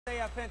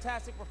a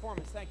fantastic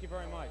performance. Thank you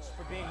very much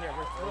for being here.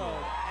 We're thrilled.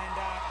 And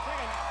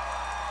second,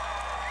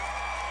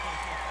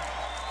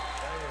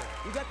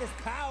 you got this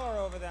power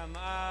over them.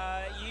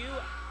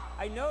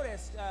 I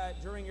noticed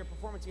during your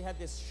performance you had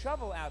this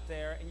shovel out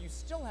there, and you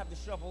still have the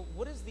shovel.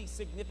 What is the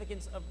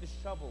significance of the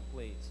shovel,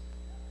 please?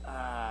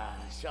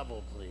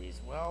 Shovel,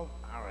 please. Well,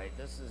 all right.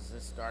 This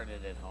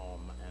started at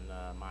home, and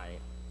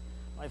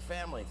my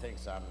family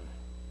thinks I'm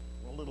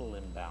a little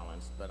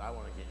imbalanced, but I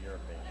want to get your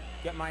opinion.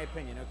 Get my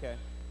opinion, okay.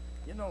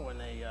 You know when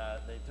they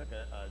took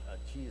a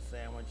cheese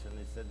sandwich and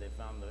they said they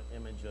found the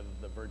image of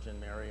the Virgin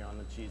Mary on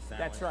the cheese sandwich?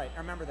 That's right. I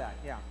remember that.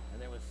 Yeah.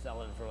 And they was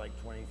selling for like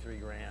 23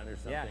 grand or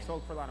something. Yeah, it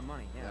sold for a lot of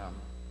money. Yeah.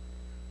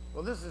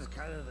 Well, this is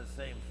kind of the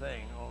same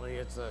thing, only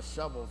it's a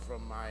shovel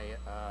from my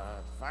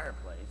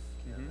fireplace.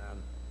 Mm-hmm.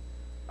 And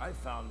I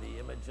found the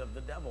image of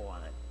the devil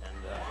on it. And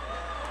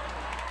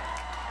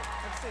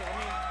let's see.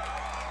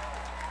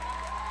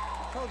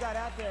 Pull that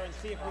out there and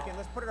see if we can.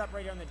 Let's put it up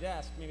right here on the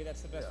desk. Maybe that's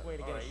the best way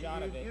to get a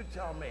shot of it. You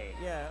tell me.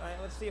 Yeah.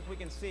 Let's see if we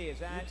can see. Is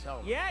that? You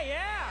tell me. Yeah,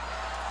 yeah.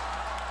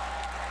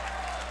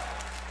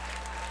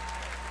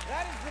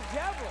 That is the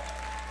devil.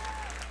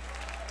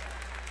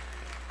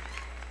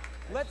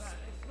 It's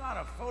not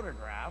a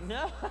photograph.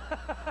 No.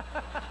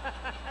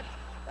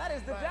 That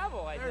is the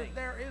devil, I think.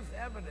 There is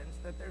evidence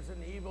that there's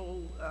an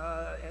evil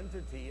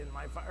entity in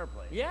my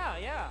fireplace. Yeah,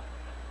 yeah.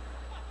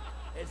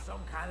 It's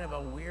some kind of a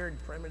weird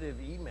primitive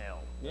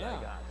email that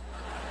I got.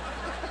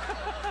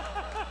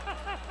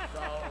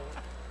 So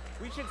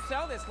we should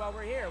sell this while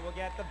we're here. We'll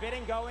get the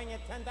bidding going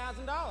at $10,000, and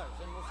we'll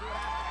see what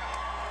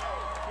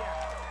happens.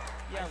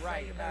 Yeah,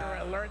 right. You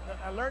better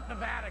alert the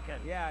Vatican.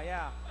 Yeah,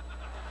 yeah.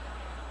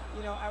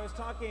 You know, I was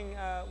talking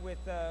with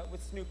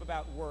Snoop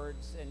about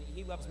words, and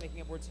he loves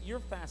making up words.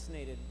 You're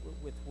fascinated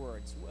with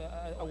words.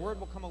 A word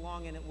will come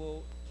along, and it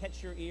will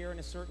catch your ear in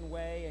a certain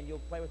way, and you'll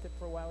play with it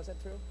for a while. Is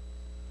that true?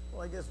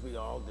 Well, I guess we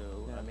all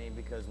do. Yeah. I mean,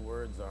 because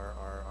words are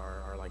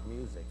like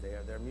music.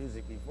 They're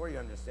music. Before you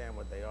understand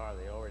what they are,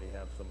 they already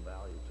have some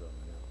value to them.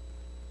 You know?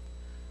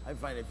 I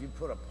find if you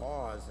put a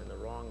pause in the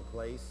wrong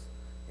place,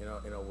 you know,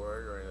 in a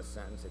word or in a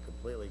sentence, it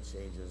completely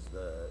changes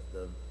the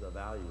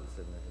values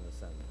in the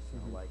sentence.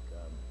 You know, like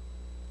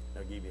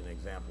I'll give you an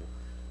example.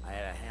 I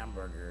had a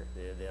hamburger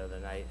the other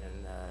night,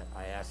 and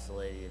I asked the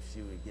lady if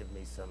she would give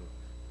me some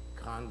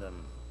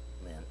condom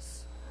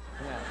mints.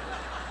 Yeah.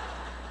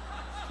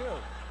 It's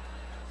true.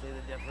 See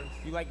the difference?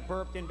 You like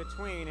burped in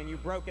between and you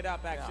broke it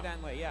up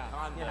accidentally. Yeah.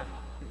 Condom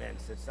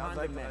mints. It sounds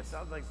like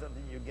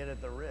something you get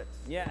at the Ritz.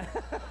 Yeah.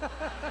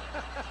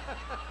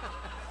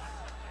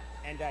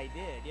 And I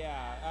did.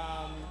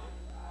 Yeah.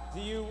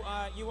 Do you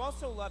you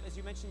also love, as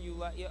you mentioned, you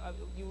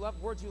love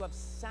words. You love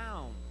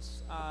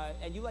sounds,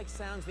 and you like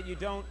sounds that you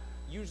don't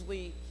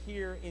usually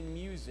hear in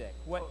music.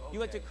 You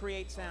like to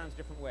create sounds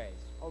different ways.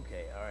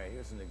 Okay. All right.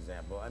 Here's an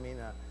example. I mean.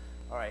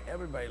 All right,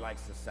 everybody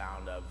likes the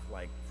sound of,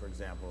 like, for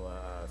example,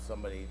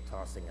 somebody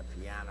tossing a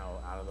piano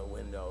out of the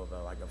window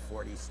of like a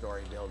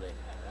 40-story building.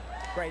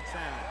 Great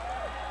sound.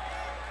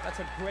 That's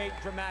a great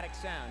dramatic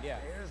sound, yeah.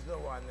 Here's the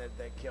one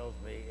that kills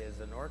me,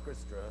 is an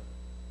orchestra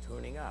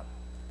tuning up.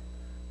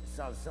 It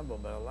sounds simple,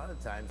 but a lot of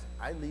times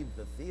I leave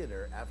the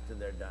theater after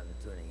they're done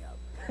tuning up.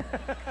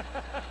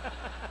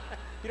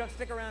 You don't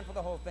stick around for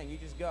the whole thing, you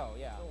just go,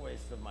 yeah. It's a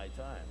waste of my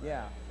time.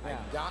 Yeah, right?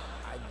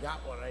 I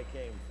got what I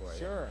came for.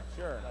 Sure,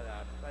 sure.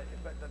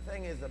 But the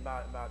thing is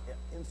about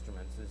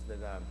instruments is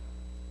that,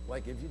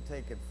 like if you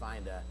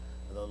find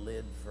the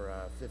lid for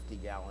a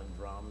 50-gallon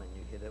drum and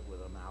you hit it with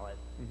a mallet,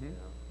 you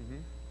know,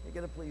 you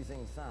get a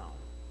pleasing sound.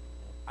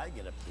 I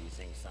get a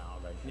pleasing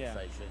sound,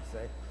 I should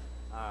say.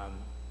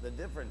 The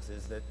difference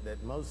is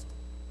that most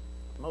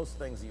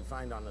things you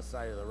find on the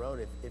side of the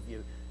road,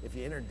 if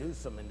you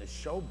introduce them into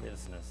show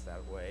business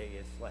that way,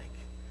 it's like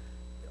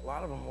a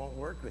lot of them won't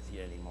work with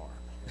you anymore.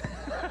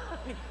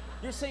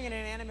 You're saying an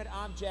inanimate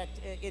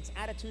object, its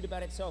attitude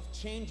about itself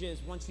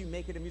changes once you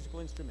make it a musical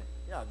instrument.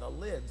 Yeah, the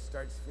lid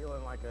starts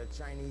feeling like a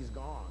Chinese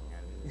gong,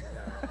 and you know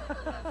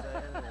what I'm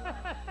saying?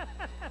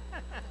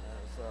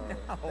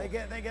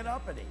 So they get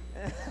uppity.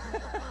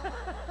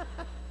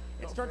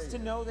 It starts to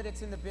know that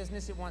it's in the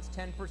business. It wants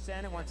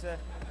 10%. It wants a.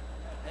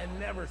 And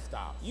never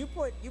stops. You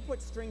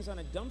put strings on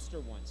a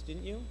dumpster once,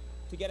 didn't you?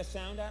 To get a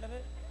sound out of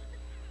it?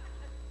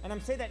 And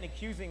I'm saying that in an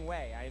accusing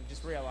way, I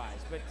just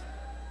realized, but...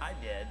 I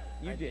did.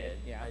 You did,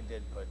 yeah. I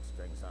did put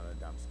strings on a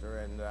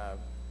dumpster, and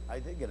I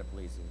did get a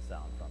pleasing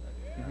sound from it.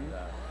 And,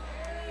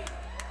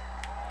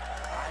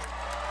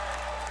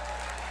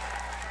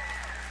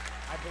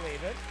 I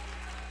believe it.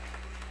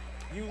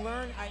 You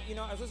learn, you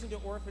know, I was listening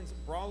to Orphans,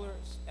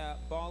 Brawlers,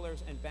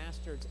 Ballers, and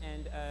Bastards,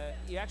 and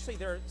you actually,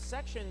 there are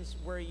sections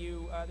where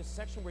there's a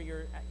section where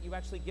you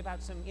actually give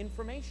out some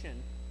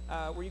information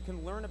where you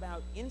can learn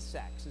about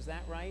insects. Is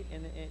that right?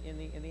 In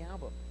the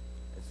album?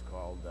 It's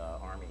called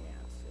Army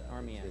Ants.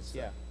 Army Ants,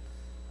 yeah.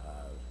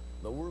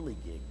 The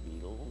whirligig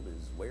beetle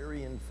is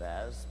wary and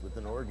fast with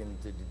an organ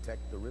to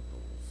detect the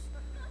ripples.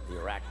 The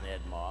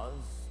arachnid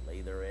moths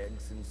lay their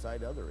eggs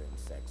inside other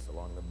insects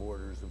along the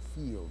borders of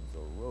fields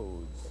or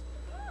roads.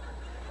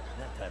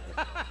 That type of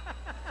thing.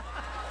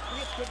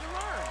 It's good to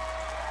learn.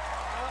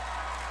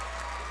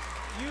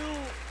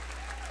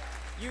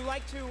 You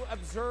like to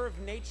observe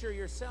nature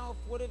yourself.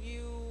 What have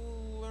you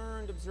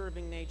learned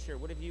observing nature?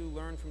 What have you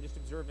learned from just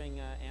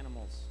observing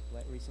animals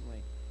recently?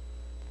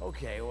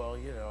 Okay, well,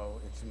 you know,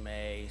 it's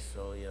May,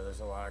 so, you know, there's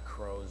a lot of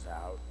crows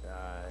out.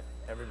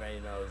 Everybody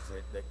knows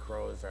that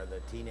crows are the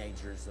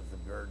teenagers of the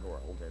bird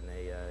world, and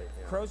they, you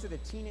know, Crows are the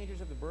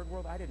teenagers of the bird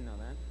world? I didn't know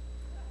that.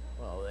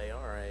 well, they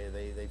are.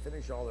 They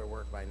finish all their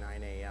work by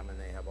 9 a.m., and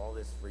they have all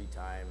this free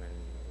time, and,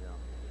 you know,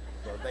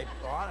 so they,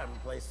 a lot of them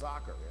play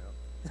soccer, you know.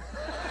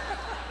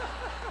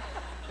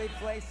 They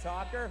play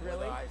soccer,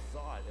 really? Well, I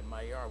saw it in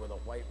my yard with a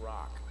white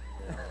rock.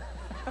 You know.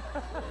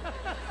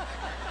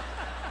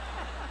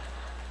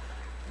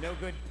 No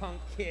good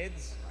punk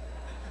kids.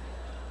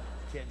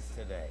 Kids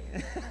today.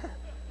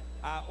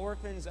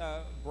 Orphans,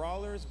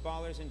 Brawlers,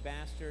 Ballers, and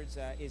Bastards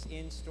is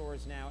in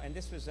stores now, and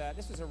this is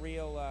a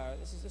real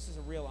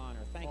honor.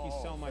 Thank you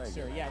so much, thank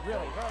sir. you. Yeah,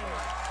 really, very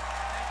much.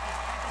 Thank you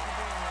for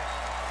being here.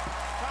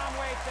 Tom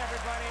Waits,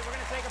 everybody. We're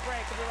going to take a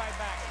break. We'll be right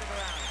back.